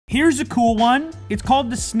Here's a cool one. It's called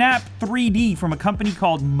the Snap3D from a company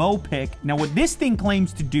called Mopic. Now what this thing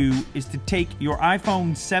claims to do is to take your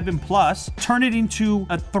iPhone 7 Plus, turn it into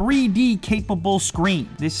a 3D capable screen.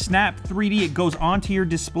 This Snap3D, it goes onto your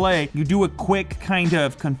display. You do a quick kind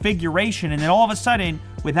of configuration and then all of a sudden,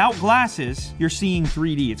 without glasses, you're seeing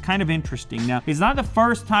 3D. It's kind of interesting. Now, it's not the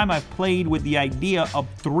first time I've played with the idea of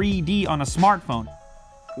 3D on a smartphone.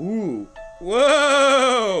 Ooh.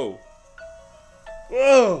 Whoa!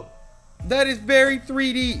 Whoa! That is very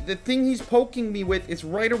 3D. The thing he's poking me with is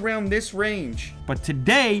right around this range. But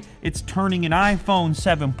today, it's turning an iPhone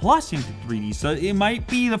 7 Plus into 3D, so it might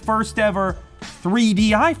be the first ever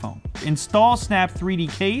 3D iPhone. Install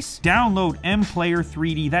Snap3D case, download mPlayer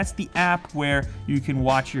 3D. That's the app where you can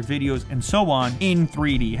watch your videos and so on in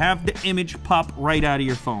 3D. Have the image pop right out of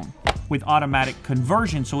your phone with automatic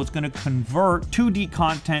conversion, so it's gonna convert 2D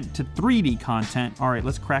content to 3D content. All right,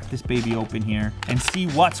 let's crack this baby open here and see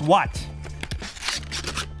what's what.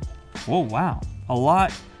 Oh, wow. A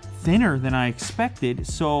lot thinner than I expected.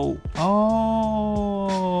 So,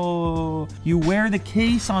 oh, you wear the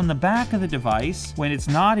case on the back of the device when it's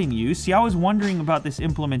not in use. See, I was wondering about this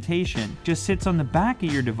implementation. Just sits on the back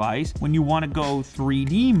of your device. When you want to go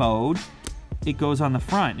 3D mode, it goes on the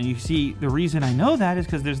front. And you see, the reason I know that is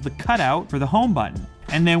because there's the cutout for the home button.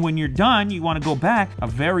 And then when you're done, you want to go back, a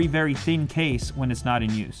very, very thin case when it's not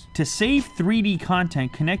in use. To save 3D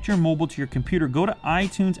content, connect your mobile to your computer, go to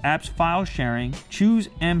iTunes Apps File Sharing, choose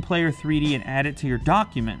mPlayer 3D and add it to your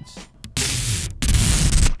documents.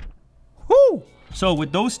 Woo! So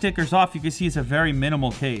with those stickers off, you can see it's a very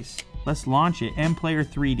minimal case. Let's launch it, mPlayer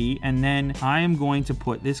 3D, and then I am going to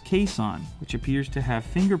put this case on, which appears to have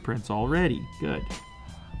fingerprints already. Good.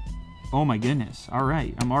 Oh my goodness. All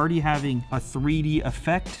right, I'm already having a 3D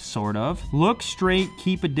effect, sort of. Look straight,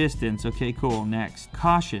 keep a distance. Okay, cool, next.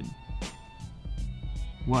 Caution.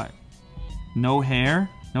 What? No hair,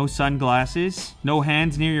 no sunglasses, no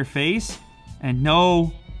hands near your face, and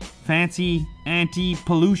no fancy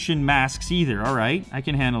anti-pollution masks either. All right, I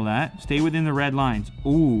can handle that. Stay within the red lines.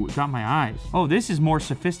 Ooh, it got my eyes. Oh, this is more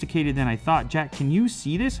sophisticated than I thought. Jack, can you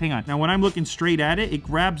see this? Hang on. Now, when I'm looking straight at it, it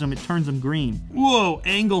grabs them, it turns them green. Whoa,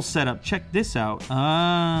 angle setup. Check this out.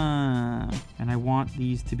 Ah, and I want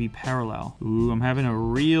these to be parallel. Ooh, I'm having a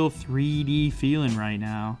real 3D feeling right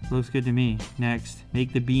now. Looks good to me. Next,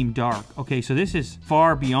 make the beam dark. Okay, so this is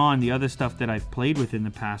far beyond the other stuff that I've played with in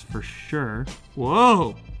the past for sure.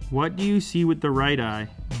 Whoa. What do you see with the right eye?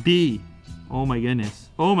 B. Oh my goodness.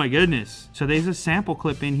 Oh my goodness. So there's a sample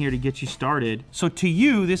clip in here to get you started. So to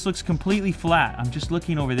you, this looks completely flat. I'm just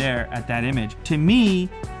looking over there at that image. To me,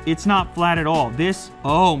 it's not flat at all. This,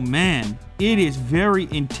 oh man, it is very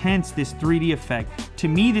intense, this 3D effect. To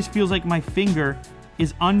me, this feels like my finger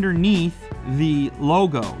is underneath the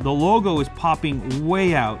logo. The logo is popping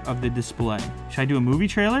way out of the display. Should I do a movie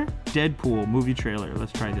trailer? Deadpool movie trailer.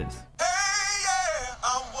 Let's try this.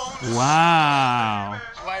 Wow.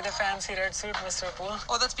 Why the fancy red suit, Mr. Poole?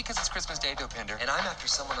 Oh, that's because it's Christmas Day, Dopinder, and I'm after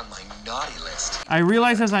someone on my naughty list. I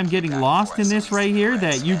realize as I'm getting lost in this right here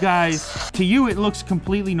that you guys, to you it looks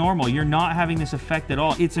completely normal. You're not having this effect at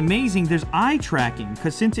all. It's amazing. There's eye tracking,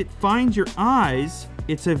 because since it finds your eyes,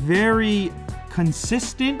 it's a very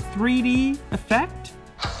consistent 3D effect.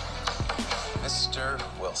 Mr.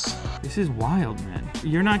 Wilson. This is wild, man.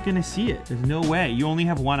 You're not gonna see it. There's no way. You only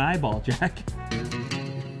have one eyeball, Jack.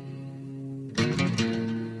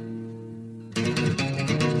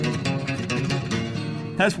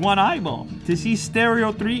 That's one eyeball. To see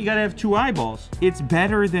stereo 3, you gotta have two eyeballs. It's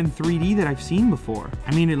better than 3D that I've seen before.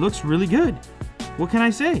 I mean, it looks really good. What can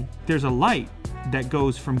I say? There's a light that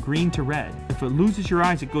goes from green to red. If it loses your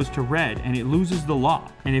eyes, it goes to red and it loses the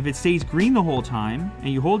lock. And if it stays green the whole time and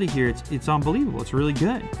you hold it here, it's unbelievable. It's really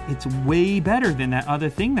good. It's way better than that other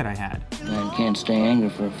thing that I had. Man can't stay angry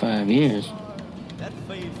for 5 years.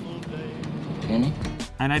 Can he?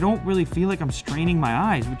 And I don't really feel like I'm straining my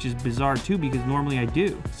eyes, which is bizarre too, because normally I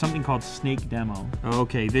do. Something called Snake Demo.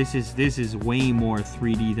 Okay, this is way more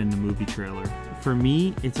 3D than the movie trailer. For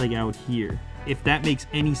me, it's like out here. If that makes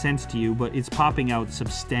any sense to you, but it's popping out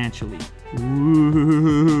substantially.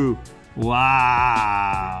 Ooh,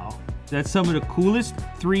 wow. That's some of the coolest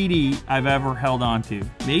 3D I've ever held on to.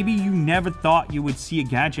 Maybe you never thought you would see a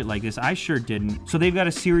gadget like this. I sure didn't. So they've got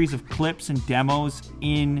a series of clips and demos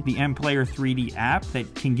in the mPlayer 3D app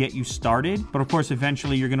that can get you started. But of course,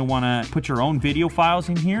 eventually you're gonna wanna put your own video files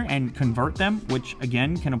in here and convert them, which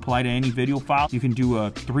again, can apply to any video file. You can do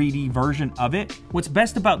a 3D version of it. What's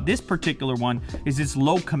best about this particular one is it's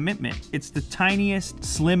low commitment. It's the tiniest,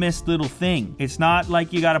 slimmest little thing. It's not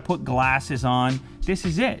like you gotta put glasses on. this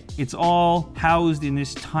is it. It's all housed in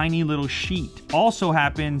this tiny little sheet. Also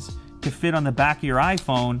happens to fit on the back of your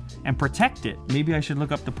iPhone and protect it. Maybe I should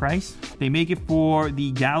look up the price. They make it for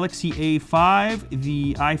the Galaxy A5,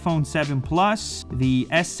 the iPhone 7 Plus, the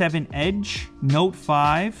S7 Edge, Note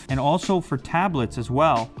 5, and also for tablets as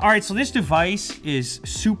well. All right, so this device is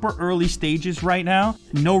super early stages right now.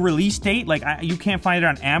 No release date, like you can't find it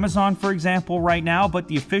on Amazon, for example, right now, but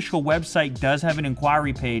the official website does have an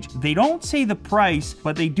inquiry page. They don't say the price,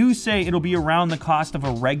 but they do say it'll be around the cost of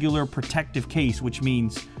a regular protective case, which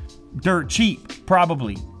means dirt cheap,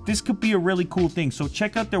 probably. This could be a really cool thing, so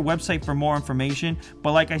check out their website for more information.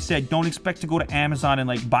 But like I said, don't expect to go to Amazon and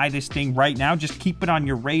like buy this thing right now. Just keep it on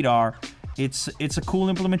your radar. It's a cool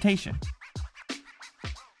implementation.